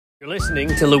You're listening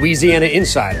to Louisiana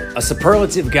Insider, a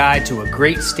superlative guide to a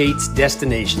great state's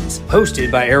destinations,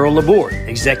 hosted by Errol Laborde,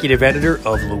 executive editor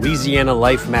of Louisiana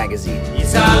Life magazine.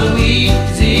 It's our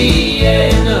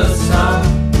Louisiana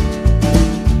song.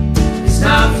 It's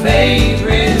my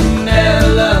favorite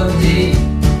melody.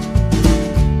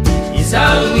 It's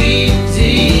our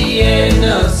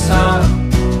Louisiana song.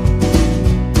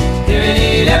 Hearing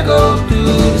it echo through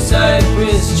the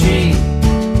cypress tree.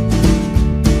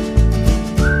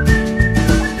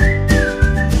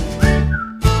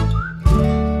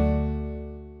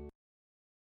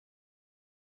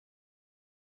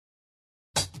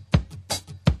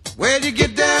 Well, you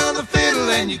get down the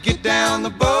fiddle and you get down the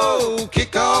bow.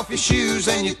 Kick off your shoes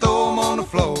and you throw them on the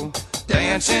floor.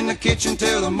 Dance in the kitchen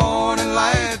till the morning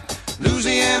light.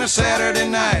 Louisiana Saturday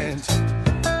night.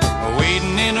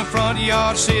 Waiting in the front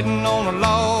yard, sitting on a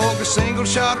log. A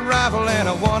single-shot rifle and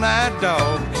a one-eyed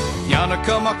dog. Yonder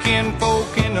come my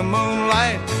kinfolk in the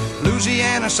moonlight.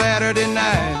 Louisiana Saturday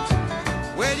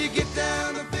night. Well, you get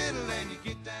down the fiddle and you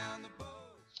get down the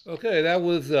bow. Okay, that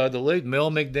was the late Mel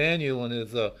McDaniel and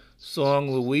his song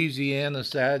Louisiana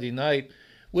Saturday Night.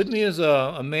 With me is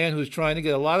a man who's trying to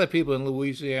get a lot of people in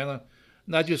Louisiana,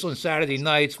 not just on Saturday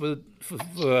nights, but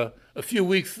for a few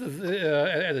weeks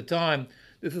at a time.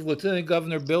 This is Lieutenant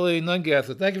Governor Billy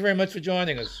Nungesser. Thank you very much for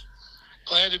joining us.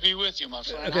 Glad to be with you, my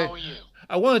friend. Okay. How are you?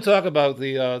 I want to talk about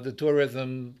the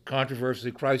tourism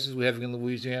controversy crisis we're having in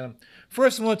Louisiana.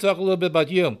 First, I want to talk a little bit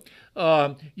about you.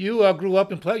 You grew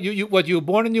up in you were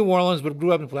born in New Orleans, but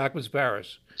grew up in Plaquemines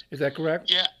Parish. Is that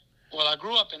correct? Yeah. Well, I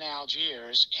grew up in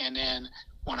Algiers, and then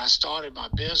when I started my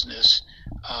business,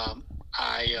 I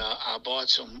bought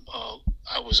some.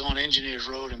 I was on Engineers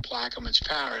Road in Plaquemines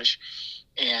Parish,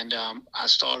 and I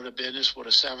started a business with a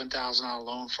 $7,000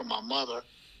 loan from my mother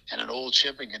and an old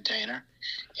shipping container,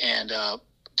 and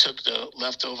took the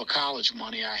leftover college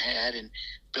money I had and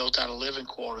built out of living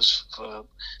quarters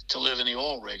to live in the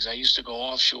oil rigs. I used to go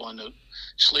offshore, and the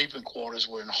sleeping quarters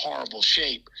were in horrible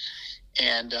shape,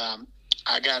 and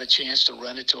I got a chance to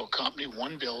rent it to a company,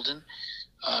 one building,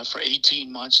 for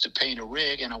 18 months to paint a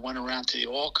rig. And I went around to the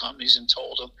oil companies and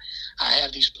told them, I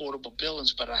have these portable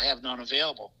buildings, but I have none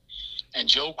available. And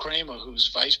Joe Kramer, who's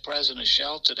vice president of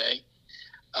Shell today,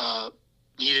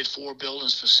 needed 4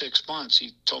 buildings for 6 months.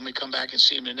 He told me to come back and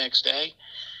see him the next day.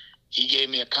 He gave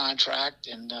me a contract,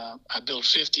 and I built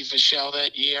 50 for Shell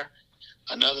that year,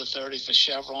 another 30 for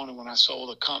Chevron. And when I sold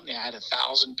the company, I had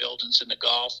 1,000 buildings in the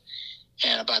Gulf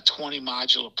and about 20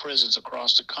 modular prisons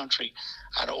across the country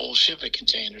out of old shipping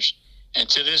containers. And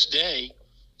to this day,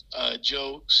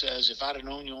 Joe says, if I'd have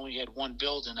known you only had one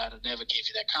building, I'd have never gave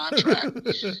you that contract,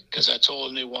 because I told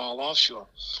him they were all offshore.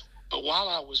 But while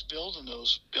I was building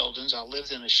those buildings, I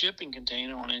lived in a shipping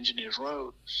container on Engineers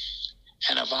Road,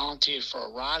 and I volunteered for a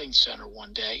rotting center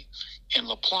one day in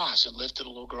Laplace and lifted a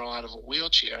little girl out of a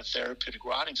wheelchair, a therapeutic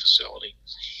rotting facility.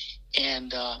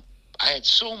 And I had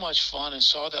so much fun and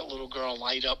saw that little girl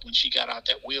light up when she got out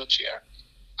that wheelchair.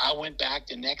 I went back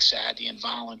the next Saturday and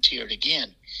volunteered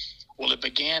again. Well, it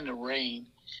began to rain,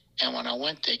 and when I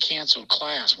went, they canceled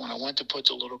class. When I went to put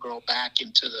the little girl back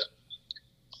into the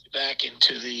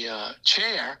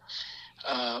chair,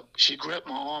 she gripped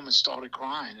my arm and started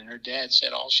crying, and her dad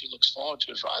said all she looks forward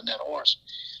to is riding that horse.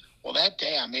 Well, that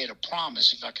day I made a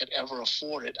promise, if I could ever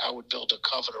afford it, I would build a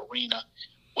covered arena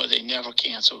where they never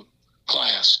canceled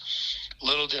class.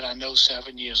 Little did I know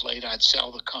 7 years later I'd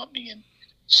sell the company and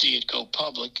see it go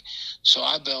public. So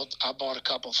I bought a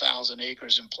couple thousand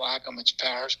acres in Plaquemines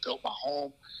Parish, built my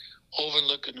home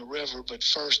overlooking the river. But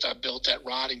first I built that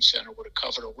rotting center with a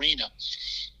covered arena.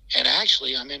 And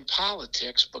actually I'm in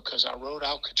politics because I rode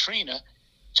out Katrina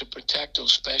to protect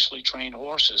those specially trained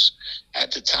horses.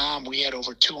 At the time, we had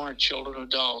over 200 children and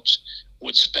adults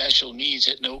with special needs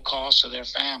at no cost to their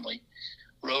family,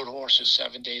 rode horses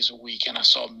 7 days a week, and I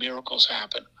saw miracles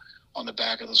happen on the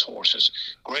back of those horses.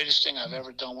 Greatest thing I've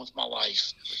ever done with my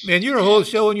life. Man, you're a whole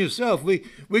show in yourself. We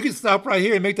could stop right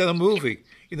here and make that a movie.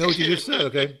 You know what you just said,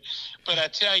 okay? But I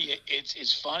tell you,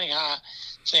 it's funny how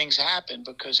things happen,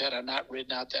 because had I not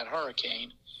ridden out that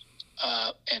hurricane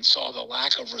and saw the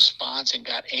lack of response and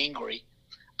got angry,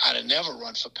 I'd have never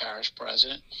run for parish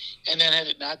president. And then had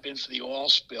it not been for the oil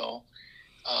spill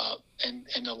and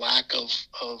the lack of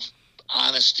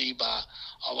honesty by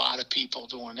a lot of people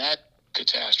during that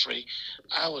catastrophe,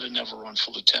 I would have never run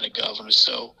for lieutenant governor.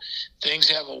 So things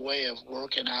have a way of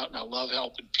working out, and I love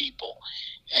helping people.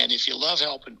 And if you love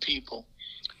helping people,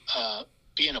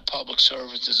 being a public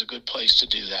servant is a good place to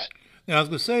do that. Now, I was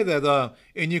going to say that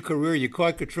in your career, you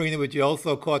caught Katrina, but you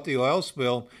also caught the oil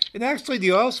spill. And actually,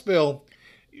 the oil spill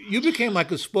you became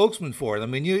like a spokesman for it. I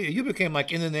mean, you became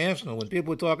like international when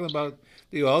people were talking about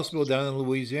the oil spill down in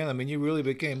Louisiana. I mean, you really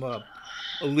became a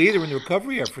leader in the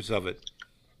recovery efforts of it.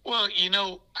 Well,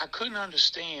 I couldn't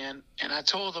understand, and I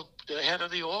told the head of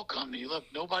the oil company, look,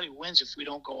 nobody wins if we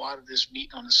don't go out of this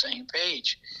meeting on the same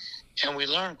page. And we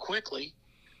learned quickly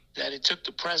that it took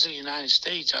the President of the United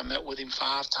States, I met with him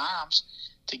 5 times,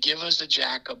 to give us the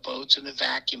jack-up boats and the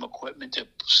vacuum equipment to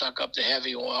suck up the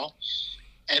heavy oil.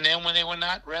 And then when they were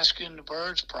not rescuing the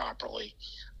birds properly,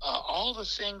 all the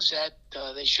things that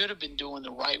they should have been doing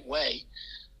the right way,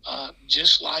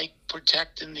 just like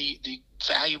protecting the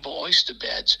valuable oyster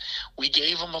beds. We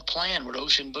gave them a plan with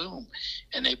Ocean Boom,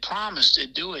 and they promised to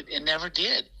do it and never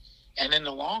did. And in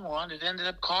the long run, it ended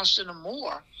up costing them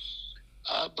more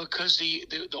because the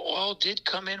oil did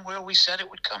come in where we said it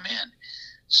would come in.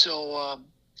 So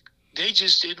they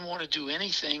just didn't want to do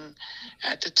anything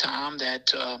at the time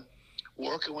that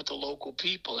working with the local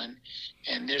people.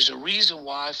 And there's a reason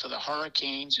why for the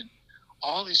hurricanes and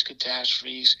all these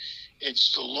catastrophes,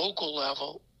 it's the local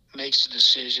level makes the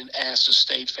decision, asks the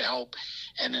state for help,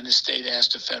 and then the state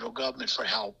asks the federal government for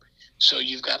help. So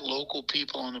you've got local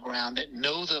people on the ground that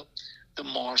know the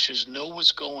marshes, know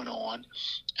what's going on,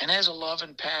 and has a love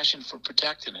and passion for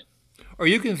protecting it. Are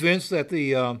you convinced that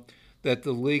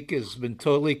the leak has been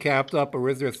totally capped up, or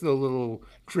is there still a little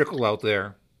trickle out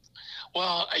there?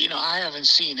 Well, I haven't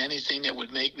seen anything that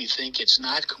would make me think it's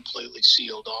not completely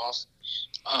sealed off,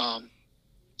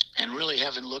 and really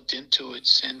haven't looked into it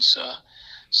since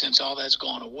all that's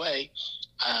gone away.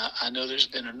 I know there's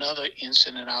been another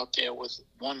incident out there with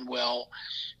one well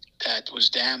that was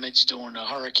damaged during a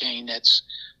hurricane that's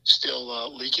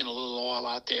still leaking a little oil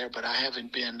out there, but I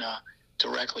haven't been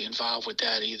directly involved with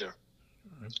that either.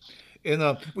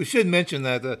 And we should mention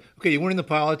that, okay, you went into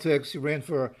politics, you ran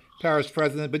for parish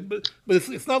president, but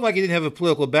it's not like you didn't have a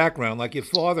political background. Like your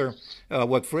father,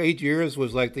 for 8 years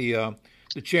was like the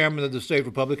chairman of the state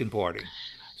Republican Party.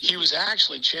 He was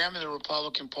actually chairman of the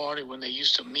Republican Party when they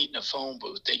used to meet in a phone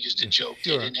booth. They used to joke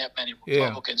they didn't have many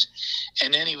Republicans. Yeah.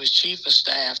 And then he was chief of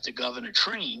staff to Governor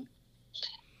Treen.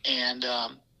 And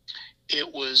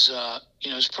it was,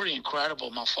 it was pretty incredible.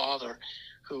 My father,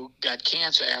 who got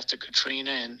cancer after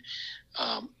Katrina,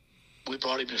 and we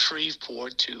brought him to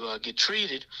Shreveport to get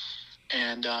treated.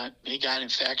 And he got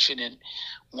infection. And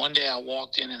one day I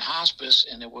walked in hospice,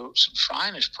 and there were some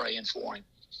Shriners praying for him.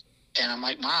 And I'm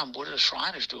like, Mom, what are the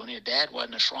Shriners doing here? Dad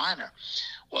wasn't a Shriner.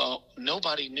 Well,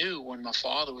 nobody knew when my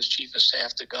father was chief of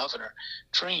staff to Governor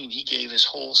Treen, he gave his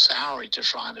whole salary to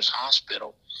Shriners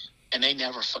Hospital, and they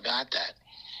never forgot that.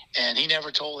 And he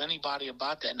never told anybody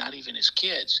about that, not even his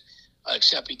kids,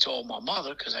 except he told my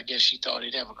mother, because I guess she thought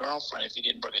he'd have a girlfriend if he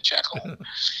didn't bring a check home.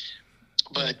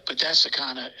 But that's the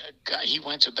kind of guy. He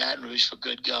went to Baton Rouge for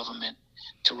good government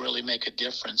to really make a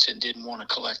difference and didn't want to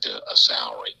collect a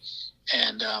salary.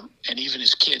 And even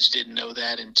his kids didn't know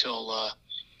that until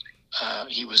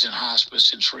he was in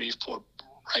hospice in Shreveport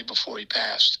right before he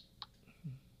passed.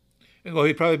 Well,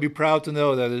 he'd probably be proud to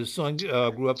know that his son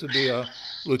grew up to be a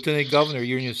lieutenant governor.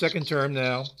 You're in your second term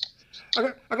now.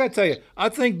 I got to tell you, I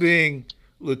think being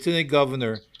lieutenant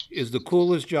governor is the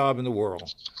coolest job in the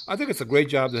world. I think it's a great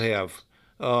job to have.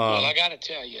 Well, I got to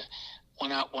tell you,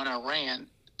 when I ran,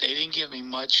 they didn't give me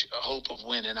much hope of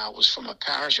winning. I was from a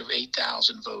parish of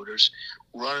 8,000 voters,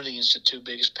 running against the 2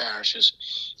 biggest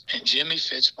parishes, and Jimmy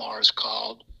Fitzmaurice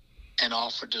called and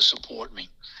offered to support me.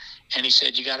 And he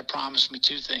said, you got to promise me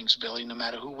 2 things, Billy, no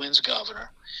matter who wins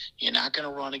governor. You're not going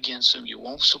to run against him, you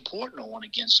won't support no one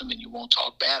against him, and you won't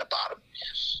talk bad about him.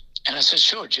 And I said,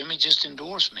 sure. Jimmy just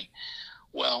endorsed me.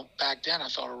 Well, back then I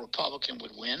thought a Republican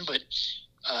would win, but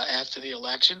after the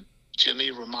election,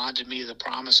 Jimmy reminded me of the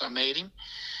promise I made him.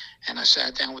 And I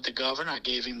sat down with the governor. I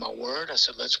gave him my word. I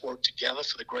said, let's work together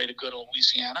for the greater good of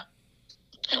Louisiana.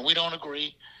 And we don't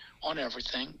agree on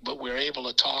everything, but we're able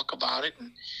to talk about it.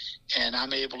 And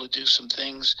I'm able to do some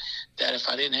things that if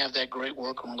I didn't have that great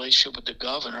working relationship with the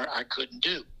governor, I couldn't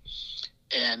do.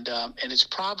 And it's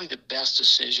probably the best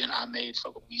decision I made for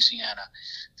Louisiana.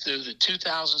 Through the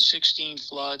 2016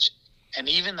 floods and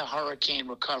even the hurricane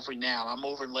recovery now, I'm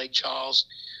over in Lake Charles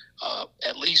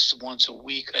at least once a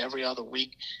week, every other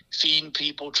week, feeding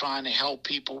people, trying to help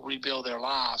people rebuild their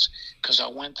lives, because I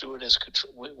went through it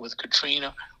with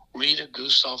Katrina, Rita,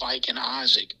 Gustav, Ike, and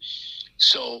Isaac.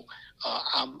 So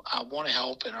I want to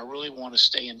help, and I really want to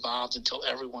stay involved until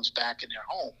everyone's back in their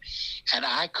home. And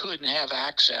I couldn't have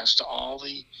access to all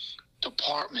the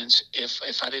departments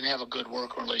if I didn't have a good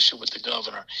working relationship with the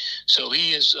governor. So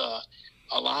he has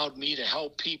allowed me to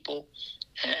help people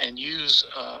and use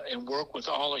and work with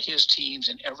all of his teams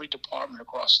in every department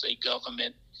across state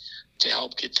government to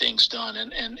help get things done,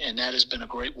 and that has been a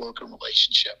great working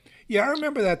relationship. Yeah, I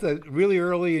remember that really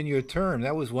early in your term.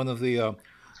 That was one of the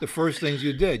first things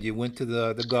you did. You went to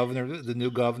the governor, the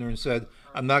new governor, and said,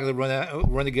 "I'm not going to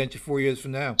run against you 4 years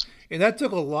from now." And that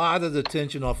took a lot of the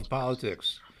tension off of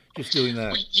politics. Just doing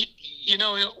that. You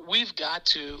know, we've got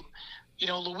to. You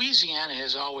know, Louisiana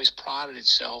has always prided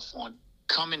itself on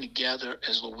coming together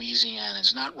as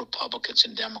Louisianans, not Republicans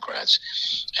and Democrats.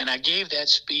 And I gave that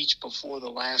speech before the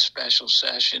last special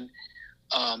session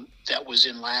that was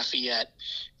in Lafayette,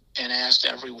 and asked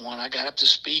everyone. I got up to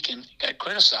speak and got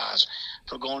criticized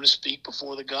for going to speak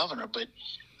before the governor, but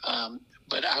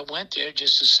I went there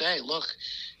just to say, look,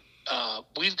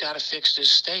 we've got to fix this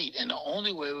state, and the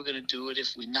only way we're going to do it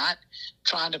if we're not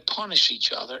trying to punish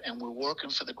each other and we're working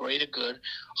for the greater good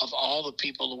of all the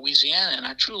people of Louisiana. And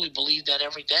I truly believe that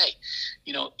every day.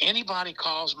 You know, anybody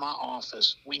calls my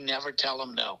office, we never tell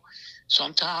them no.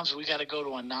 Sometimes we got to go to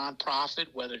a nonprofit,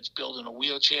 whether it's building a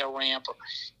wheelchair ramp or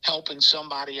helping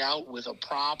somebody out with a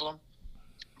problem.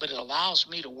 But it allows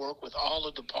me to work with all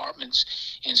the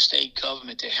departments in state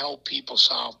government to help people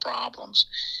solve problems.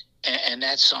 And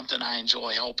that's something I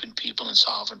enjoy, helping people and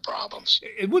solving problems.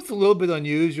 And what's a little bit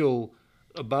unusual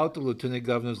about the lieutenant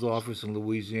governor's office in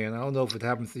Louisiana? I don't know if it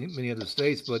happens in many other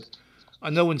states, but I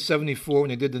know in '74 when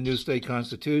they did the new state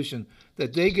constitution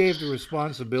that they gave the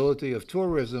responsibility of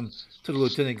tourism to the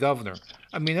lieutenant governor.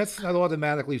 I mean, that's not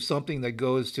automatically something that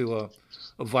goes to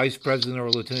a vice president or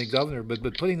a lieutenant governor, but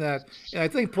putting that, and I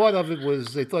think part of it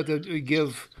was they thought that it would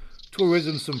give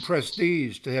tourism some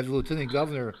prestige to have the lieutenant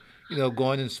governor, you know,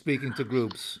 going and speaking to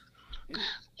groups.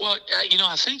 Well, you know,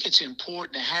 I think it's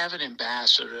important to have an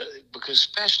ambassador because,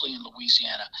 especially in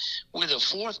Louisiana, we're the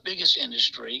fourth biggest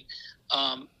industry.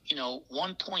 You know,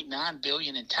 $1.9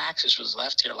 billion in taxes was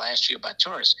left here last year by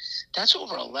tourists. That's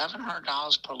over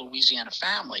 $1,100 per Louisiana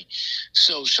family.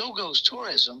 So goes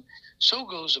tourism. So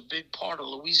goes a big part of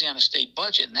Louisiana state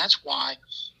budget, and that's why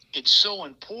it's so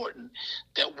important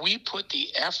that we put the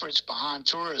efforts behind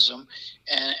tourism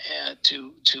and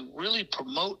to really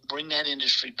promote, bring that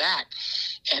industry back.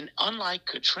 And unlike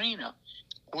Katrina,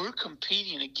 we're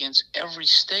competing against every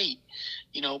state.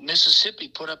 You know, Mississippi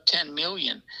put up 10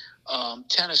 million,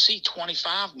 Tennessee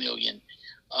 25 million.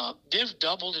 They've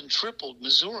doubled and tripled.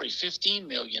 Missouri 15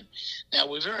 million. Now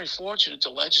we're very fortunate the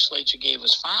legislature gave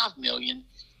us 5 million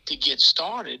to get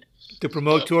started to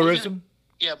promote tourism.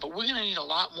 Yeah, but we're going to need a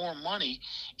lot more money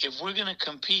if we're going to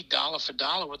compete dollar for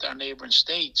dollar with our neighboring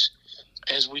states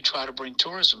as we try to bring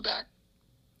tourism back.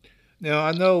 Now,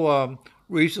 I know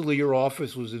recently your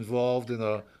office was involved in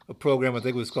a program, I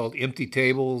think it was called Empty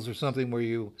Tables or something, where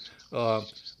you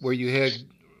had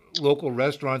local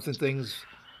restaurants and things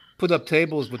put up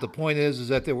tables, but the point is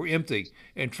that they were empty,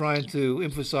 and trying to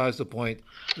emphasize the point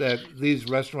that these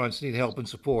restaurants need help and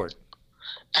support.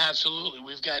 Absolutely.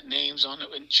 We've got names on the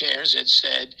chairs that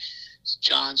said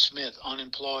John Smith,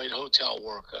 unemployed hotel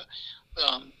worker.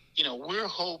 You know, we're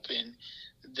hoping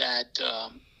that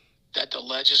that the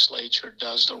legislature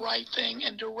does the right thing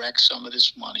and directs some of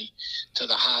this money to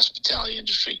the hospitality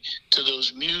industry, to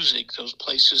those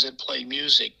places that play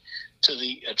music, to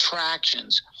the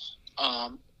attractions.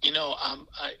 You know,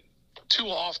 too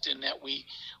often that we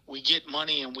get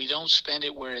money and we don't spend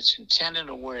it where it's intended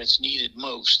or where it's needed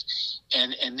most.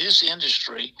 And this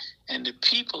industry and the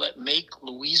people that make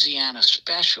Louisiana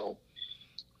special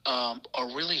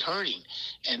are really hurting.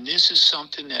 And this is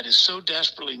something that is so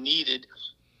desperately needed,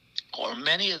 or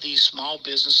many of these small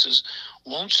businesses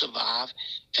won't survive.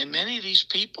 And many of these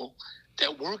people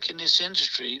that work in this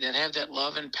industry that have that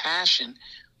love and passion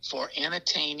for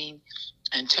entertaining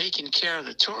and taking care of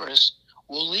the tourists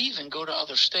will leave and go to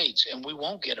other states, and we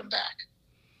won't get them back.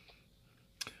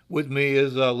 With me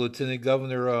is Lieutenant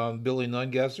Governor Billy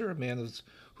Nungesser, a man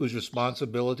whose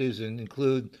responsibilities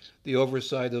include the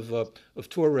oversight of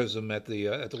tourism at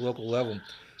the local level.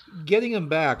 Getting them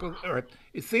back,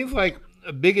 it seems like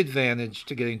a big advantage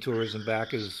to getting tourism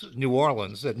back is New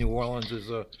Orleans. That New Orleans is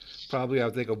probably, I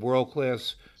think, a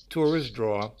world-class tourist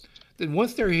draw. Then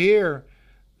once they're here,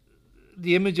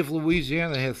 the image of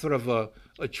Louisiana has sort of a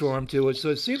charm to it. So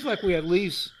it seems like we at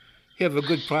least have a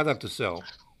good product to sell.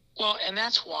 Well, and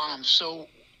that's why I'm so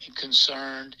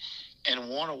concerned and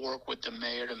want to work with the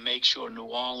mayor to make sure New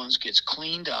Orleans gets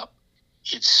cleaned up,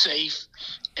 it's safe,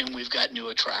 and we've got new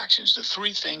attractions. The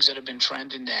three things that have been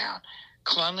trending down: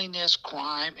 cleanliness,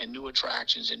 crime, and new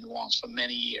attractions in New Orleans for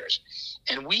many years.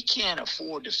 And we can't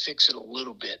afford to fix it a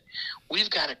little bit. We've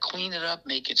got to clean it up,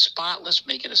 make it spotless,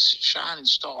 make it a shining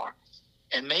star,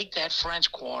 and make that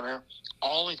French Quarter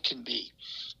all it can be,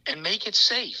 and make it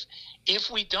safe.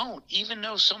 If we don't, even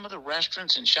though some of the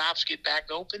restaurants and shops get back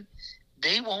open,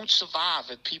 they won't survive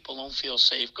if people don't feel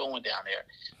safe going down there.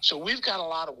 So we've got a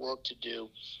lot of work to do,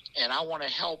 and I want to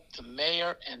help the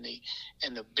mayor and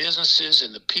the businesses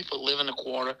and the people who live in the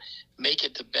quarter make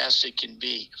it the best it can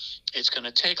be. It's going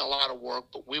to take a lot of work,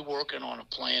 but we're working on a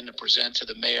plan to present to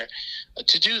the mayor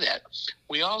to do that.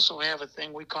 We also have a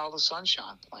thing we call the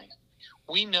Sunshine Plan.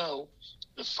 We know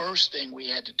the first thing we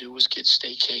had to do was get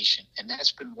staycation, and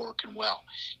that's been working well.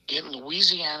 Getting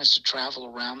Louisianans to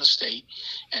travel around the state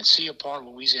and see a part of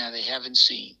Louisiana they haven't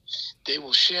seen. They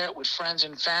will share it with friends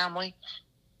and family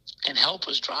and help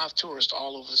us drive tourists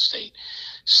all over the state.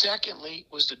 Secondly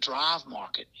was the drive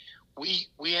market.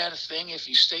 We had a thing, if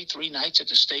you stay 3 nights at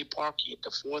the state park, you get the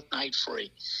 4th night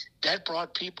free. That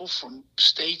brought people from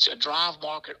states, a drive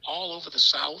market all over the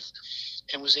South,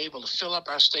 and was able to fill up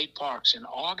our state parks. In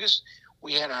August,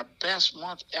 we had our best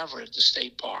month ever at the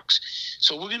state parks.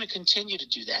 So we're going to continue to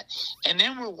do that. And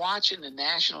then we're watching the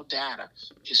national data.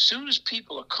 As soon as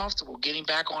people are comfortable getting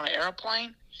back on an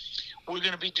airplane, we're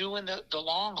going to be doing the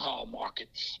long haul market.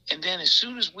 And then as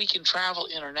soon as we can travel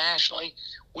internationally,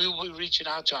 we will be reaching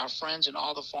out to our friends in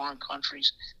all the foreign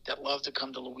countries that love to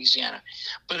come to Louisiana.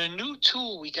 But a new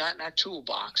tool we got in our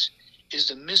toolbox is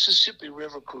the Mississippi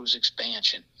River Cruise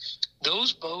expansion.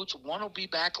 Those boats, one will be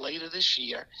back later this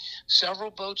year, several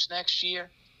boats next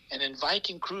year, and then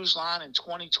Viking Cruise Line in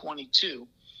 2022.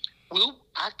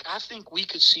 I think we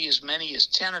could see as many as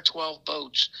 10 or 12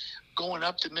 boats going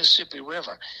up the Mississippi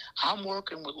River. I'm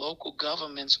working with local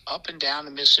governments up and down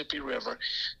the Mississippi River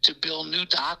to build new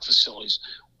dock facilities.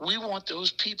 We want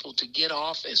those people to get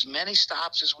off as many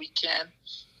stops as we can.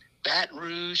 Baton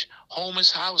Rouge,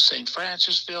 Holmes House, St.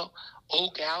 Francisville,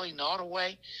 Oak Alley,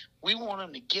 Nottoway. We want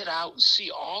them to get out and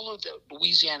see all of that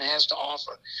Louisiana has to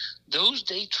offer. Those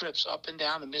day trips up and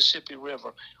down the Mississippi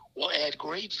River will add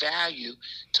great value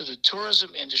to the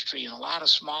tourism industry in a lot of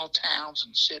small towns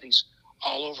and cities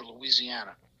all over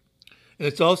Louisiana. And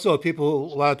it's also a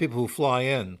lot of people who fly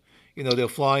in. You know, they'll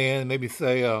fly in, maybe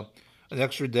say an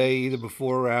extra day either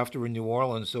before or after in New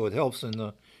Orleans, so it helps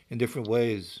in different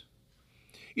ways.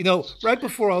 You know, right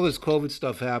before all this COVID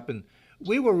stuff happened,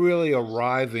 we were really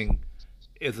arriving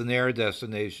as an air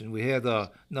destination. We had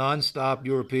a nonstop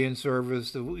European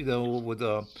service, you know,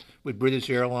 with British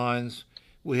Airlines.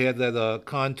 We had that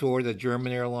Contour, that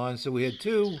German airline. So we had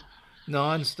 2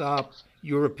 nonstop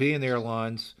European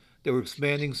airlines that were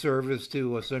expanding service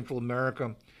to Central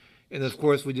America. And of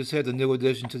course, we just had the new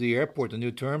addition to the airport, the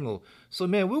new terminal. So,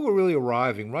 man, we were really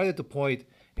arriving right at the point,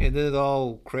 and then it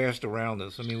all crashed around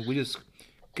us. I mean, we just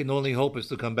can only hope it's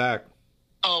to come back.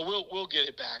 Oh, we'll get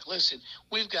it back. Listen,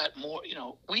 we've got more, you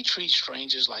know, we treat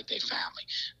strangers like they family.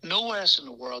 Nowhere else in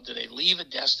the world do they leave a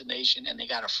destination and they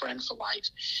got a friend for life.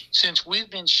 Since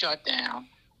we've been shut down,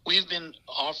 we've been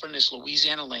offering this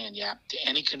Louisiana Lagniappe to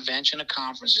any convention or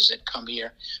conferences that come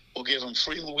here. We'll give them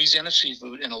free Louisiana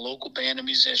seafood and a local band and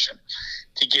musician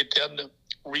to get them to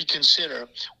reconsider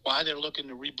why they're looking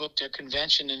to rebook their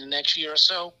convention in the next year or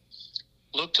so.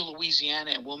 Look to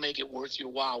Louisiana, and we'll make it worth your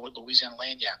while with Louisiana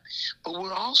Lagniappe. But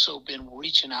we've also been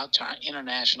reaching out to our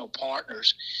international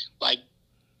partners, like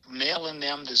mailing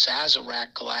them the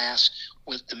Sazerac glass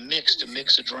with the mix to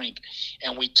mix a drink.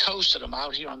 And we toasted them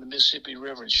out here on the Mississippi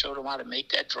River and showed them how to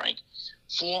make that drink.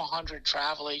 400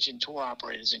 travel agent tour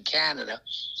operators in Canada.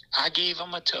 I gave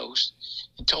them a toast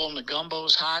and told them the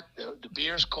gumbo's hot, the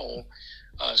beer's cold.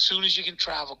 As soon as you can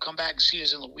travel, come back and see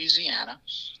us in Louisiana.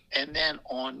 And then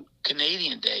on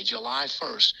Canadian Day, July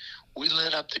 1st, we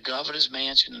lit up the Governor's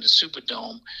Mansion and the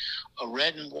Superdome,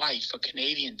 red and white for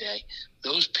Canadian Day.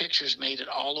 Those pictures made it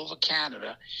all over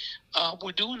Canada.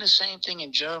 We're doing the same thing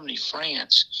in Germany,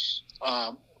 France.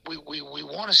 We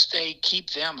want to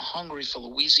keep them hungry for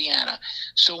Louisiana.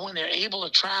 So when they're able to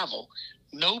travel,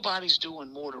 nobody's doing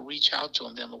more to reach out to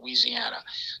them than Louisiana.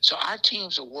 So our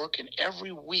teams are working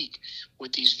every week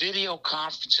with these video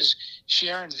conferences,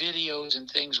 sharing videos and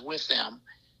things with them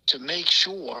to make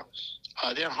sure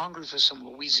they're hungry for some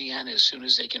Louisiana as soon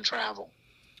as they can travel.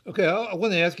 Okay, I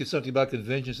want to ask you something about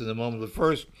conventions in a moment, but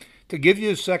first, to give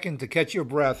you a second to catch your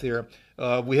breath here,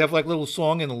 we have like little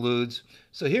song interludes.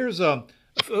 So here's a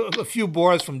few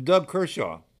bars from Doug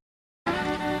Kershaw.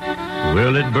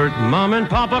 Well, it Bert, Mom and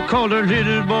Papa called her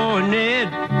little boy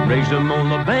Ned, raised him on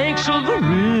the banks of the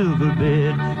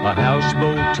riverbed. A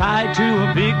houseboat tied to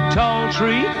a big tall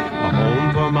tree, a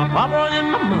home for my papa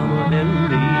and my mama and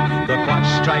me. The clock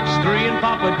strikes 3 and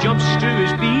Papa jumps to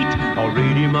his feet.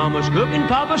 Already Mama's cooking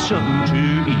Papa something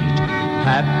to eat.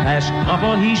 1/2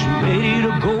 Papa, he's ready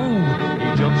to go. He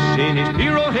jumps in his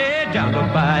pirogue down the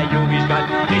bayou. He's got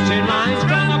fishing lines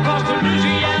strung across the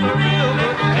Louisiana River.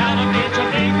 Gotta catch a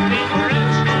big fish for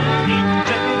us to eat.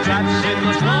 Setting traps in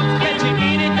the swamp, catching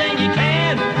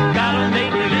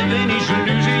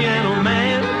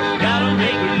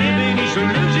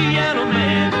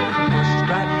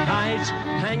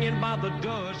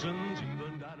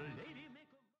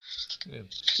Yeah,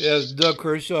 yeah, Doug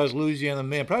Kershaw is Louisiana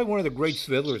man, probably one of the great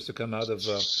fiddlers to come out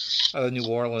of New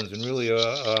Orleans, and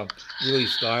really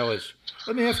stylish.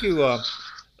 Let me ask you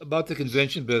about the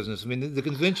convention business. I mean, the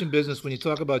convention business. When you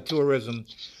talk about tourism,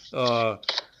 uh,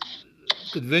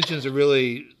 conventions are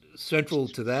really central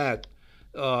to that.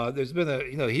 There's been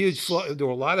a huge there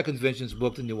were a lot of conventions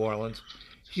booked in New Orleans,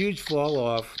 huge fall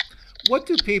off. What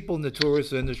do people in the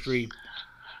tourist industry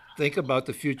think about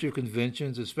the future of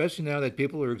conventions, especially now that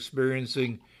people are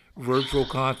experiencing virtual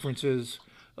conferences?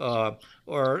 Are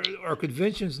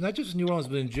conventions, not just in New Orleans,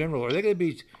 but in general, are they going to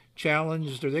be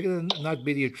challenged? Are they going to not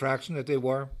be the attraction that they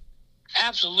were?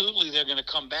 Absolutely, they're going to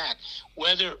come back.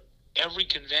 Whether every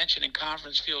convention and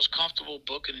conference feels comfortable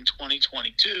booking in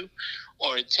 2022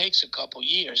 or it takes a couple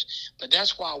years. But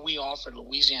that's why we offered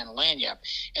Louisiana Lanyap.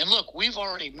 And look, we've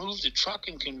already moved the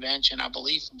trucking convention, I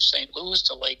believe, from St. Louis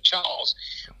to Lake Charles.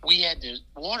 We had the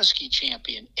water ski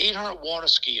champion, 800 water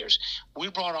skiers. We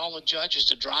brought all the judges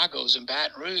to Dragos in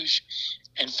Baton Rouge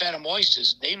and fed them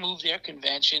oysters. They moved their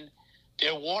convention,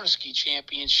 their water ski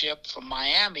championship, from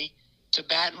Miami to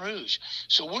Baton Rouge.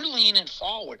 So we're leaning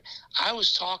forward. I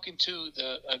was talking to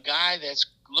a guy that's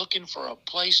looking for a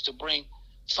place to bring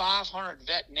 500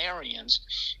 veterinarians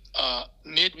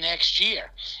mid next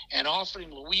year, and offered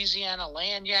him Louisiana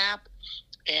Lanyap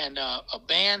and a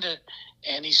band.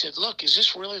 And he said, "Look, is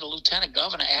this really the lieutenant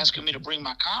governor asking me to bring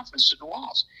my conference to New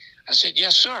Orleans?" I said,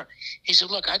 "Yes, sir." He said,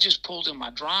 "Look, I just pulled in my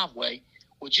driveway.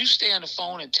 Would you stay on the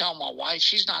phone and tell my wife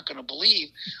she's not going to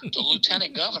believe the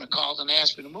lieutenant governor called and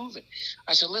asked me to move it?"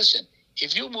 I said, "Listen,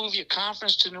 if you move your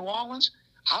conference to New Orleans,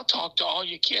 I'll talk to all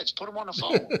your kids. Put them on the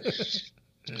phone."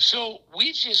 So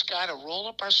we just got to roll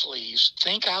up our sleeves,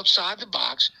 think outside the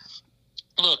box.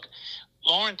 Look,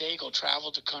 Lauren Daigle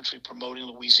traveled the country promoting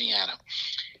Louisiana.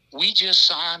 We just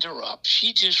signed her up.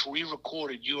 She just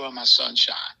re-recorded "You Are My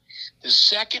Sunshine," the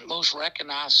second most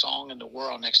recognized song in the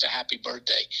world next to "Happy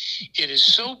Birthday." It is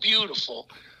so beautiful,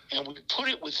 and we put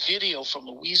it with video from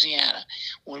Louisiana.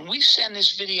 When we send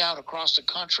this video out across the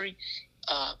country,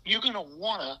 you're going to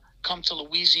want to come to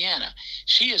Louisiana.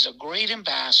 She is a great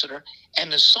ambassador,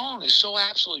 and the song is so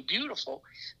absolutely beautiful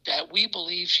that we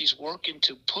believe she's working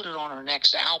to put it on her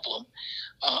next album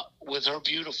with her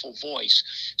beautiful voice.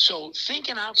 So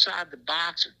thinking outside the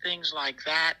box of things like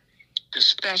that, the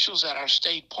specials at our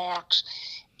state parks,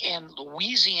 and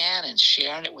Louisianans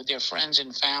sharing it with their friends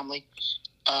and family.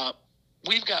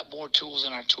 We've got more tools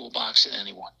in our toolbox than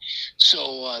anyone.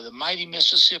 So the mighty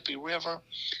Mississippi River,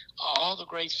 all the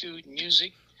great food and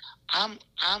music,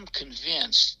 I'm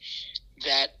convinced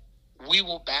that we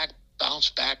will bounce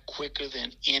back quicker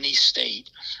than any state.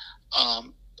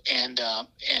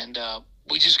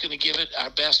 We're just going to give it our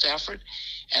best effort.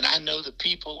 And I know the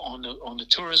people on the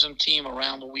tourism team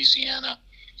around Louisiana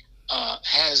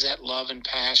has that love and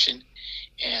passion,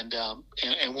 and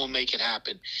we'll make it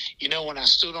happen. You know, when I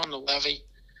stood on the levee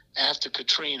after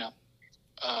Katrina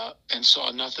and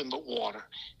saw nothing but water,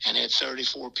 and had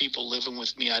 34 people living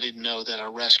with me I didn't know that I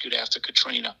rescued after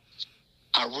Katrina,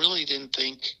 I really didn't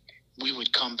think we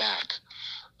would come back.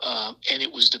 And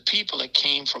it was the people that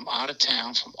came from out of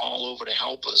town, from all over, to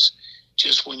help us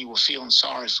just when you were feeling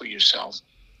sorry for yourself,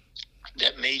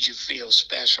 that made you feel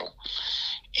special.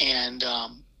 And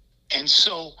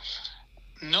so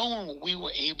knowing what we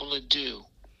were able to do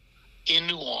in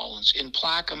New Orleans, in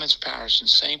Plaquemines Parish, in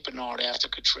St. Bernard after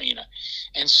Katrina,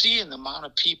 and seeing the amount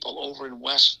of people over in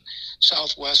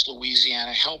southwest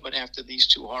Louisiana helping after these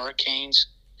two hurricanes,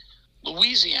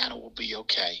 Louisiana will be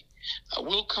okay.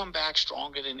 We'll come back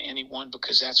stronger than anyone,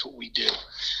 because that's what we do.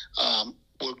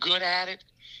 We're good at it.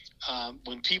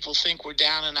 When people think we're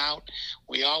down and out,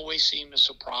 we always seem to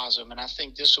surprise them, and I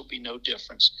think this will be no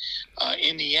difference.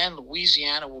 In the end,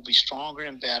 Louisiana will be stronger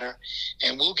and better,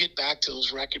 and we'll get back to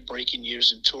those record-breaking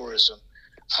years in tourism.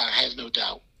 I have no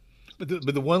doubt. But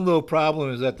the one little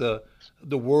problem is that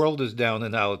the world is down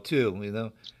and out too. You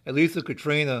know, at least with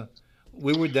Katrina,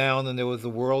 we were down and there was the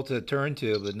world to turn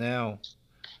to, but now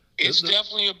it's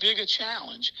definitely a bigger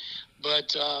challenge.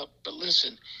 But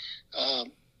listen.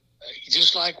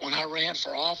 Just like when I ran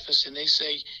for office and they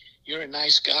say, "You're a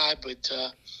nice guy, but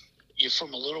you're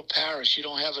from a little parish, you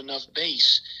don't have enough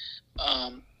base."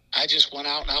 I just went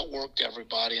out and outworked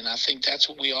everybody, and I think that's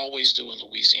what we always do in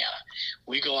Louisiana.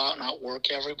 We go out and outwork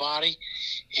everybody,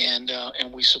 and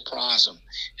we surprise them.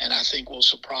 And I think we'll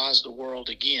surprise the world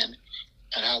again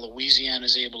at how Louisiana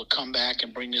is able to come back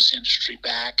and bring this industry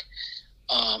back,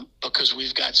 because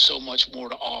we've got so much more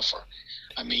to offer.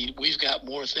 I mean, we've got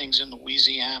more things in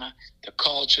Louisiana: the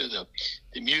culture, the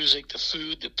music, the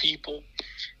food, the people,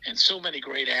 and so many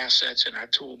great assets in our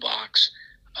toolbox.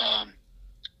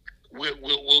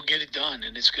 we'll get it done,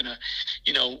 and it's gonna,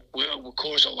 of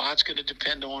course, a lot's gonna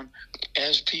depend on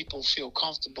as people feel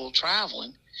comfortable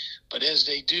traveling, but as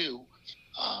they do,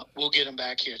 we'll get them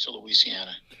back here to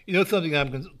Louisiana. Something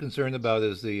I'm concerned about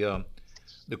is the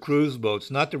cruise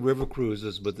boats, not the river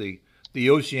cruises, but the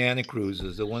oceanic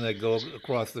cruises, the one that go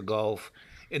across the Gulf,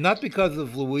 and not because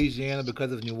of Louisiana,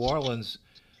 because of New Orleans,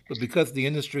 but because of the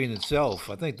industry in itself.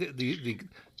 I think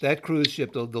that cruise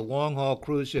ship, the long haul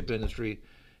cruise ship industry,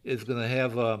 is going to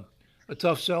have a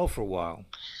tough sell for a while.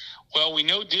 Well, we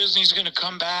know Disney's going to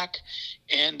come back,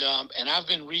 and I've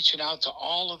been reaching out to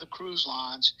all of the cruise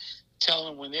lines, telling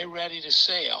them when they're ready to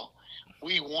sail,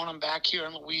 we want them back here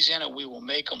in Louisiana. We will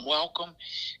make them welcome,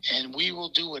 and we will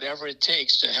do whatever it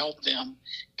takes to help them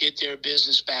get their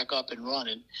business back up and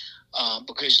running.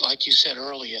 Because, like you said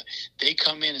earlier, they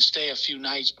come in and stay a few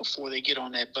nights before they get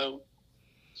on that boat,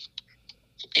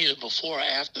 either before or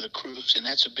after the cruise, and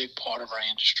that's a big part of our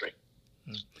industry.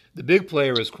 The big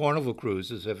player is Carnival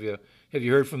Cruises. Have you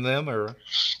heard from them, or?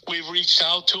 We've reached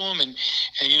out to them, and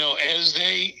as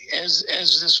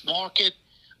this market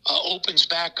opens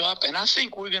back up, and I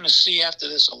think we're going to see after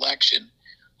this election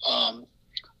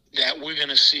that we're going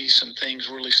to see some things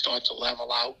really start to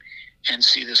level out and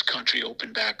see this country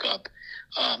open back up.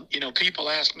 People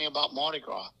ask me about Mardi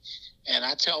Gras, and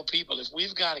I tell people if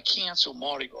we've got to cancel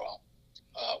Mardi Gras,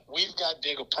 we've got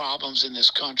bigger problems in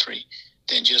this country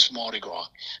than just Mardi Gras.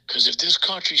 Because if this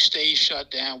country stays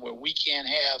shut down where we can't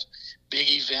have big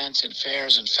events and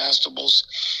fairs and festivals,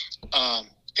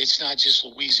 it's not just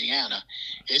Louisiana,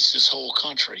 it's this whole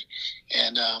country.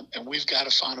 And we've got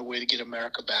to find a way to get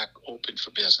America back open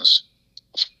for business.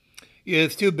 Yeah,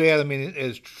 it's too bad. I mean,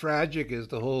 as tragic as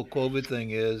the whole COVID thing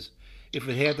is, if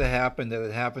it had to happen, that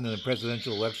it happened in a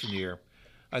presidential election year,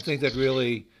 I think that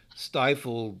really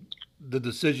stifled the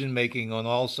decision making on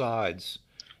all sides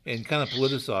and kind of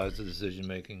politicized the decision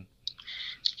making.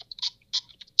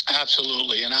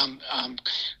 Absolutely, and I'm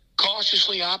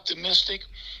cautiously optimistic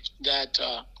that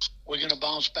we're going to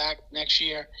bounce back next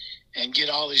year and get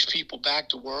all these people back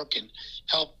to work and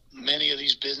help many of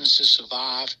these businesses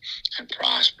survive and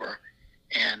prosper.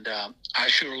 And I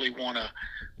surely want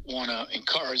to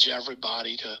encourage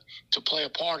everybody to play a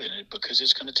part in it, because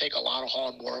it's going to take a lot of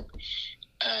hard work,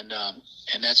 and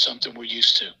that's something we're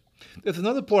used to. There's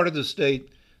another part of the state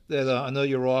that I know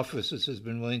your office has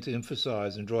been willing to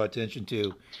emphasize and draw attention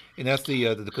to, and that's the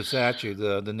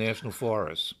Kisatchie, the national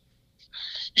forest.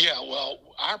 Yeah, well,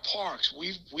 our parks,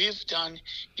 we've done,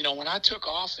 when I took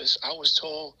office, I was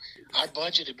told our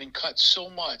budget had been cut so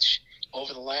much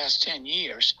over the last 10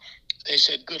 years. They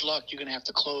said, good luck, you're going to have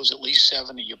to close at least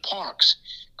 7 of your parks.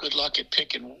 Good luck at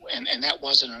picking, and that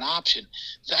wasn't an option.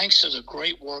 Thanks to the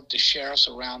great work the sheriffs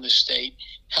around the state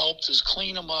helped us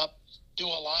clean them up, do a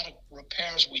lot of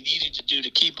repairs we needed to do to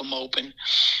keep them open,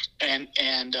 and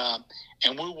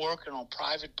we're working on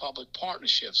private-public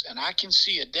partnerships. And I can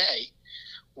see a day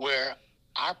where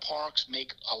our parks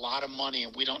make a lot of money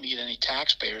and we don't need any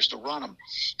taxpayers to run them.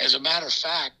 As a matter of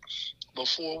fact,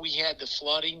 before we had the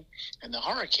flooding and the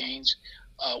hurricanes,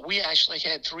 we actually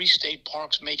had 3 state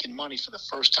parks making money for the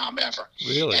first time ever.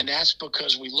 Really? And that's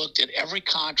because we looked at every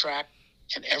contract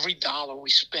and every dollar we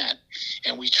spent,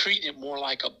 and we treated it more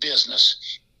like a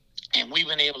business. And we've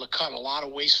been able to cut a lot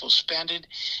of wasteful spending,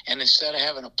 and instead of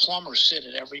having a plumber sit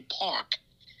at every park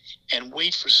and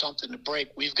wait for something to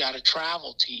break, we've got a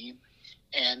travel team,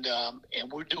 and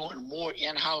we're doing more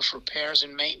in-house repairs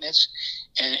and maintenance,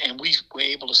 and we were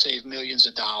able to save millions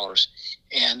of dollars.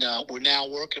 And we're now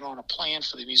working on a plan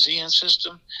for the museum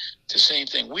system. The same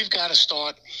thing. We've got to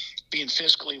start being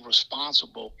fiscally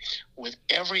responsible with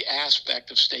every aspect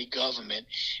of state government.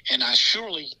 And I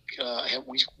surely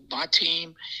my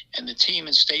team and the team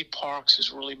in state parks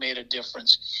has really made a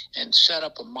difference and set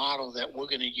up a model that we're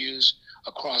going to use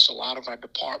across a lot of our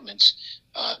departments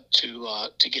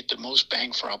to get the most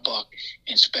bang for our buck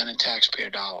in spending taxpayer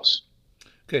dollars.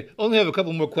 Okay, only have a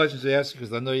couple more questions to ask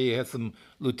because I know you have some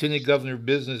lieutenant governor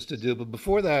business to do. But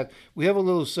before that, we have a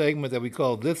little segment that we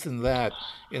call This and That.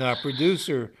 And our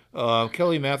producer,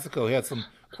 Kelly Mathico, had some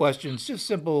questions, just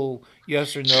simple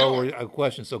yes or no or a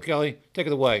question. So, Kelly, take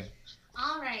it away.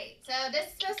 All right. So this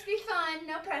is supposed to be fun,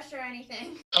 no pressure or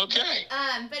anything. Okay.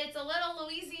 But it's a little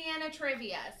Louisiana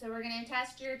trivia. So we're going to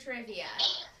test your trivia.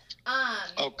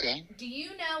 Okay. Do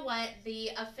you know what the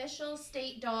official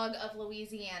state dog of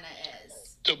Louisiana is?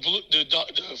 The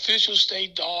official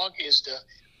state dog is the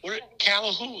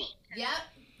Catahoula. Yep,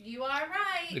 you are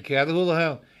right. The Catahoula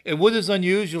Hound. And what is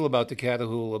unusual about the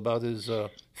Catahoula, about his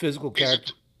physical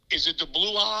character? Is it the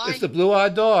blue eye? It's the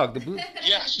blue-eyed dog.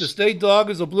 Yes. The state dog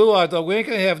is a blue-eyed dog. We ain't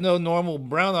gonna have no normal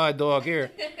brown-eyed dog here.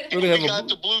 We're gonna We have got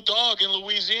the blue dog in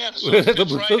Louisiana, so the it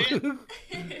fits right in. blue.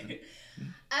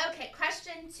 Okay,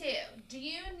 question 2. Do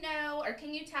you know, or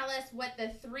can you tell us what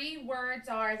the 3 words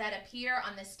are that appear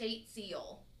on the state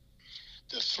seal?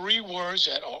 The 3 words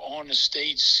that are on the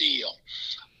state seal.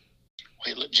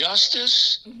 Wait, look,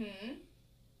 justice, Mm-hmm.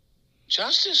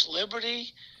 justice,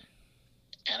 liberty,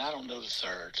 and I don't know the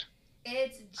third.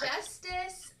 It's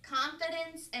justice,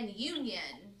 confidence, and union.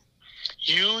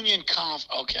 Union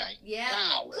okay. Yeah.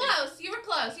 Golly. Close. You were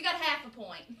close. You got half a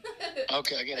point.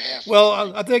 Okay, I get a half.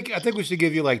 Well, I think we should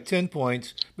give you like 10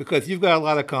 points because you've got a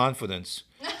lot of confidence.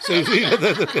 So,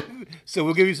 so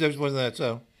we'll give you 7 points on that.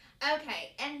 So.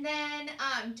 Okay, and then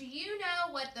do you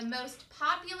know what the most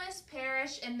populous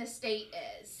parish in the state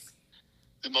is?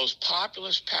 The most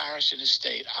populous parish in the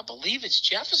state, I believe it's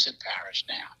Jefferson Parish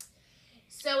now.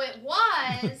 So it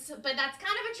was, but that's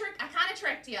kind of a trick. I kind of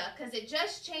tricked you because it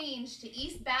just changed to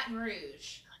East Baton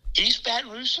Rouge. East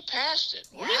Baton Rouge surpassed it.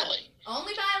 Yeah. Really?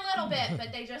 Only by a little bit,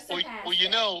 but they just surpassed Well, you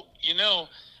know,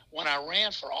 when I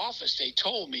ran for office, they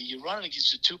told me you're running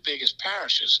against the 2 biggest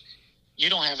parishes, you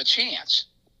don't have a chance.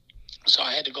 So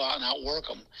I had to go out and outwork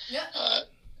them. Yep.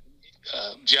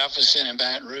 Jefferson and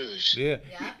Baton Rouge. Yeah.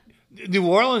 Yeah.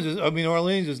 Orleans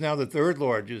is now the 3rd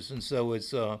largest, and so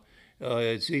it's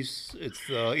East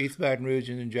Baton Rouge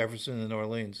and then Jefferson and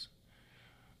Orleans.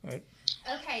 Right.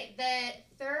 Okay,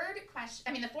 the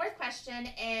 4th question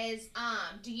is,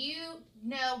 do you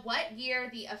know what year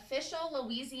the official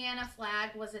Louisiana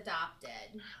flag was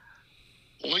adopted?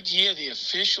 What year the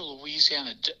official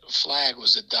Louisiana flag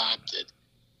was adopted?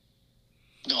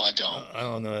 No, I don't. I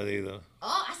don't know that either.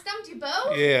 Oh, I stumped you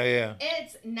both? Yeah.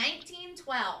 It's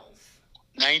 1912.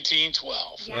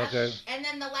 1912. Yeah. Okay. And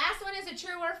then the last one is a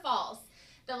true or false.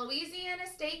 The Louisiana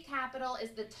State Capitol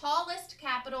is the tallest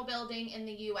Capitol building in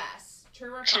the U.S.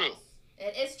 True or True. false?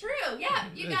 It is true. Yeah,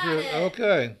 you got True. it.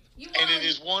 Okay. You won. And it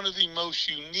is one of the most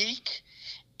unique,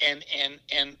 and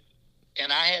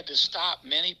I had to stop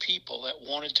many people that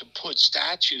wanted to put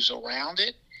statues around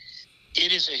it.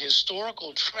 It is a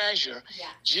historical treasure, Yeah.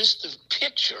 just the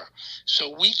picture.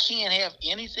 So we can't have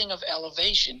anything of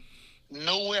elevation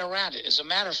nowhere around it. As a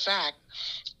matter of fact,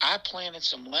 I planted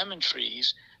some lemon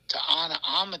trees to honor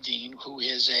Amadine, who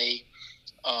is a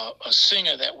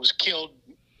singer that was killed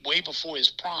way before his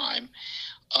prime,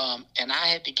 and I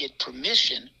had to get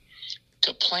permission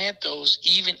to plant those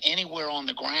even anywhere on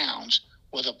the grounds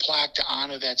with a plaque to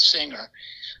honor that singer.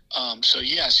 So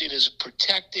yes, it is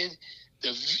protected.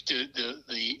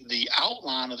 The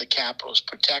outline of the Capitol is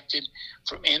protected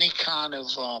from any kind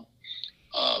of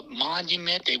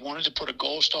monument. They wanted to put a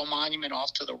Gold Star monument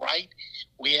off to the right.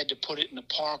 We had to put it in the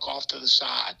park off to the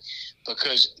side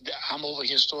because I'm over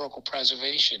historical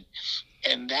preservation,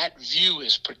 and that view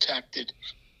is protected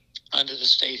under the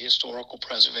state historical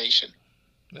preservation.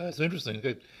 That's interesting.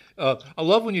 Good. I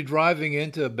love when you're driving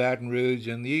into Baton Rouge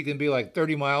and you can be like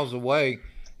 30 miles away,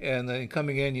 and then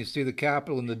coming in, you see the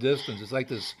Capitol in the distance. It's like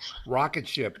this rocket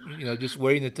ship, just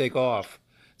waiting to take off.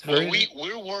 It's very...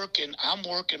 I'm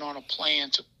working on a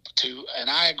plan to, and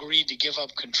I agreed to give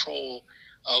up control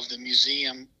of the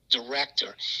museum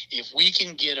director. If we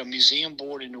can get a museum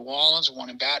board in New Orleans, one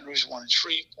in Baton Rouge, one in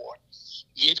Shreveport,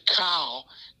 get Kyle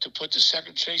to put the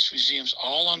Secretary of Museums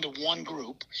all under one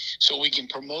group so we can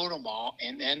promote them all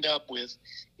and end up with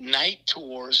night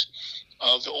tours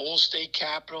of the old state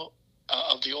capitol,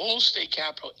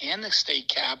 and the state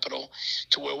capitol,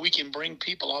 to where we can bring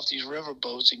people off these river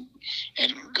boats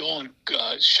and go and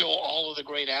show all of the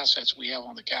great assets we have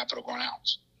on the Capitol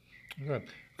grounds.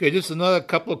 Okay, just another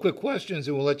couple of quick questions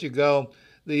and we'll let you go.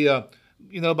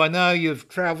 By now you've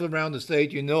traveled around the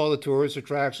state, you know all the tourist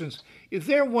attractions. Is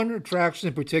there one attraction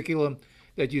in particular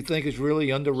that you think is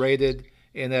really underrated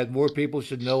and that more people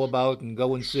should know about and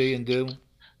go and see and do?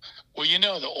 Well,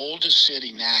 the oldest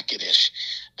city, Natchitoches,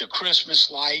 the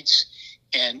Christmas lights,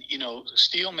 and,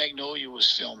 Steel Magnolia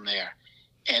was filmed there.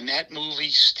 And that movie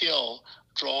still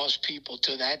draws people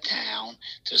to that town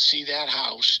to see that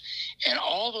house. And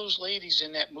all those ladies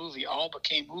in that movie all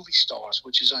became movie stars,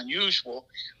 which is unusual.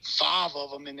 5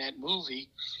 of them in that movie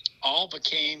all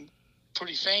became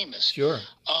pretty famous. Sure.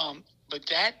 But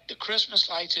the Christmas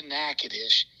lights in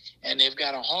Natchitoches, and they've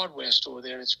got a hardware store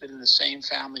there that's been in the same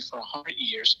family for 100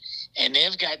 years, and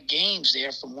they've got games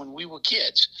there from when we were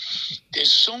kids.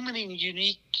 There's so many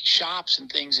unique shops and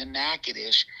things in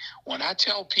Natchitoches. When I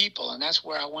tell people, and that's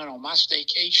where I went on my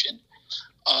staycation,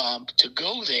 to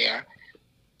go there,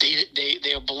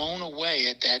 they're blown away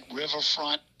at that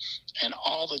riverfront and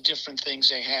all the different things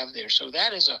they have there. So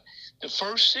that is the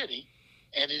first city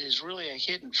and it is really a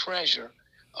hidden treasure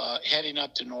heading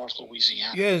up to North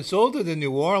Louisiana. Yeah, it's older than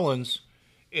New Orleans,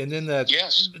 and then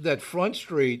Yes. that Front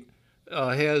Street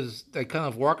has that kind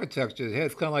of architecture. It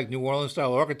has kind of like New Orleans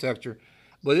style architecture,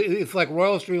 but it's like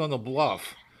Royal Street on the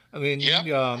bluff. I mean,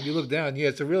 Yeah. you look down. Yeah,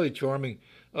 it's a really charming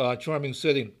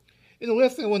city. And the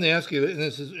last thing I want to ask you, and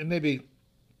this is and maybe,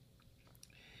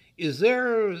 is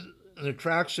there an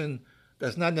attraction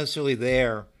that's not necessarily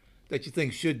there that you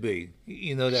think should be?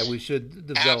 You know, that we should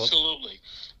develop. Absolutely.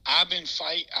 I've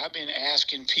been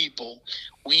asking people,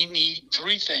 we need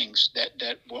three things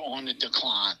that were on the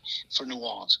decline for New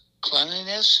Orleans: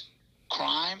 cleanliness,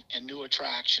 crime, and new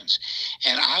attractions.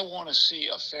 And I want to see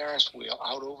a Ferris wheel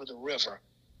out over the river,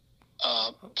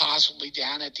 possibly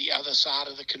down at the other side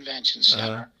of the convention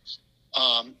center,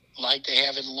 like they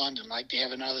have in London, like they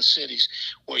have in other cities,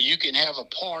 where you can have a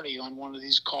party on one of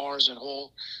these cars that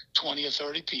hold 20 or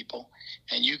 30 people,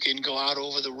 and you can go out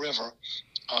over the river.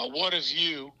 What a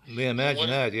view. Yeah, imagine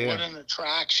that, yeah. What an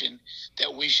attraction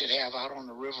that we should have out on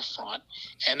the riverfront.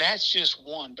 And that's just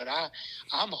one, but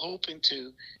I'm hoping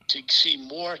to see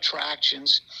more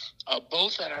attractions,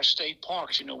 both at our state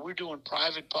parks. You know, we're doing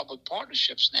private-public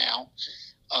partnerships now.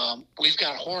 We've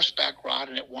got horseback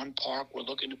riding at one park. We're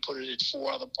looking to put it at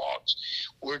 4 other parks.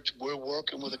 We're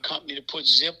working with a company to put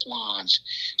zip lines.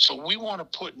 So we want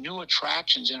to put new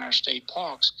attractions in our state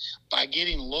parks by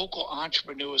getting local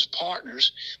entrepreneurs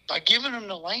partners, by giving them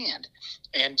the land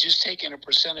and just taking a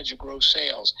percentage of gross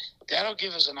sales. That'll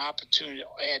give us an opportunity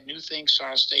to add new things to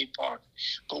our state park.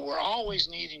 But we're always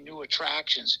needing new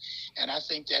attractions, and I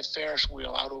think that Ferris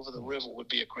wheel out over the river would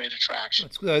be a great attraction.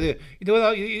 That's a good idea. You know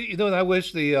what? You know what? I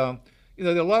wish there are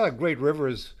a lot of great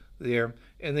rivers there,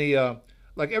 and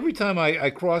like every time I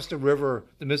cross the river,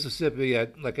 the Mississippi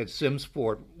at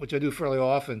Simsport, which I do fairly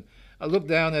often, I look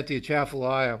down at the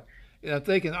Atchafalaya, and I'm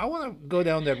thinking I want to go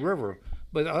down that river,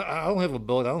 but I don't have a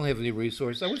boat. I don't have any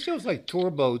resources. I wish there was like tour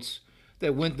boats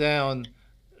that went down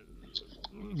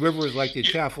rivers like the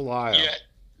Atchafalaya. Yeah,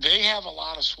 they have a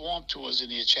lot of swamp tours in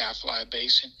the Atchafalaya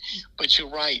Basin, but you're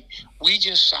right. We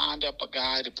just signed up a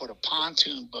guy to put a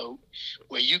pontoon boat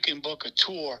where you can book a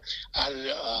tour out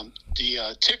of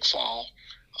the Tickfall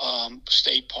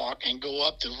State Park and go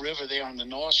up the river there on the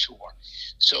North Shore.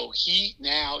 So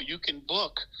now you can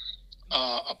book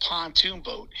a pontoon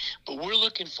boat, but we're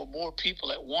looking for more people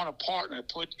that want to partner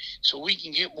so we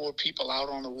can get more people out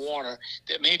on the water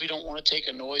that maybe don't want to take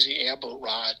a noisy airboat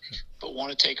ride, but want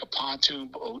to take a pontoon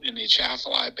boat in the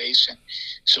Atchafalaya Basin.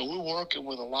 So we're working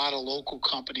with a lot of local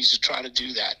companies to try to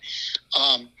do that.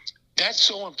 That's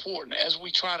so important. As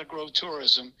we try to grow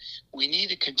tourism, we need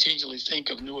to continually think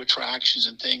of new attractions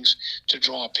and things to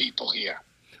draw people here.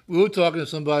 We were talking to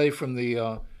somebody from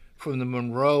the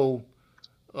Monroe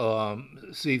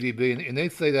CVB, and they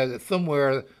say that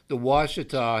somewhere the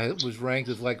Ouachita was ranked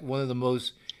as like one of the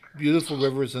most beautiful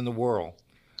rivers in the world.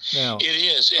 Now it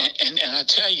is, and I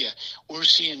tell you, we're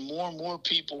seeing more and more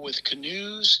people with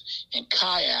canoes and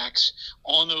kayaks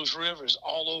on those rivers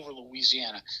all over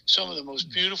Louisiana. Some of the most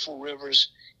beautiful rivers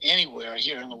anywhere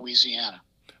here in Louisiana.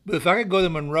 But if I could go to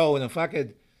Monroe, and if I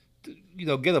could,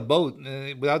 get a boat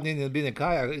without needing to be in a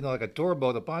kayak, like a tour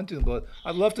boat, a pontoon boat,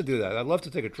 I'd love to do that. I'd love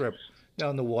to take a trip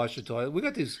down the Ouachita. We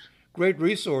got these great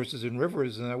resources and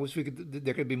rivers, and I wish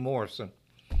there could be more. So,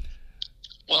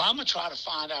 well, I'm gonna try to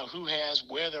find out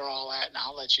where they're all at, and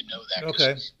I'll let you know that.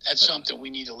 Okay, that's something we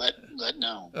need to let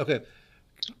know. Okay,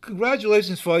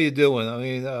 congratulations for all you're doing. I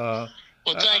mean, well,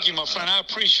 thank you, my friend. I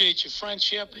appreciate your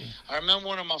friendship. I remember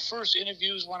one of my first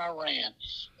interviews when I ran.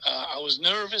 I was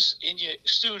nervous in your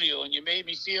studio, and you made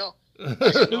me feel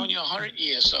like I've known you 100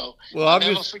 years. So I'll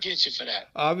never forget you for that.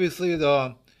 Obviously, it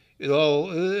all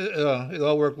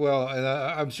worked well, and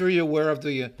I'm sure you're aware of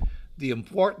the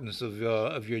importance of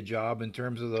your job in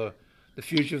terms of the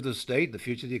future of the state, the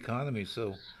future of the economy.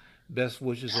 So, best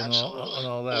wishes on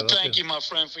all that. Well, thank you, my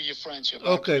friend, for your friendship.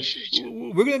 Okay, I appreciate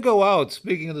you. We're gonna go out.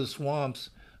 Speaking of the swamps,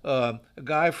 a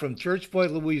guy from Church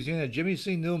Point, Louisiana, Jimmy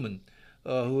C. Newman,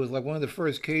 who was like one of the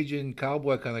first Cajun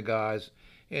cowboy kind of guys,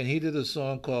 and he did a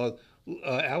song called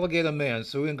 "Alligator Man."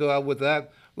 So we're gonna go out with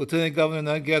that. Lieutenant Governor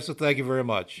Nunn-Gessler, thank you very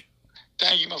much.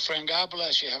 Thank you, my friend. God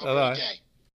bless you. Have a great day.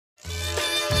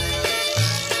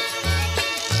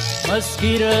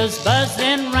 Mosquitoes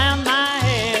buzzing round my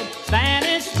head,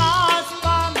 Spanish moss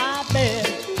for my bed.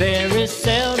 Very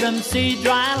seldom see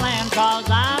dry land, 'cause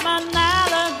I'm an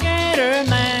alligator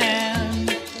man.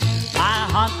 I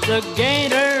hunt the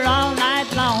gator all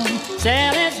night long,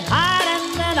 sell his hide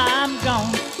and then I'm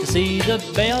gone to see the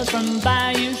bells from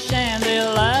Bayou Shandy.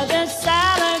 Love this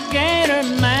alligator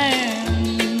man.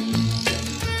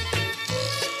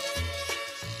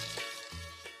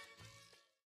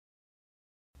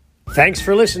 Thanks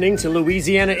for listening to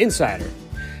Louisiana Insider.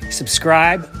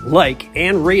 Subscribe, like,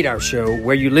 and rate our show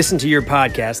where you listen to your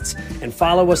podcasts, and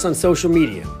follow us on social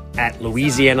media at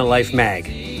Louisiana Life Mag.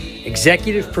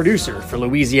 Executive producer for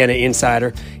Louisiana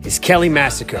Insider is Kelly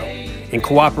Massico in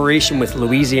cooperation with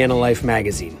Louisiana Life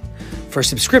Magazine. For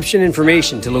subscription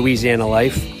information to Louisiana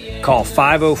Life, call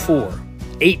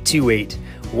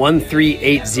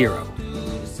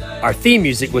 504-828-1380. Our theme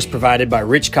music was provided by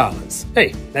Rich Collins.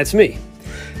 Hey, that's me.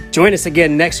 Join us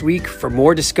again next week for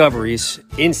more discoveries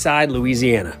inside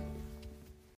Louisiana.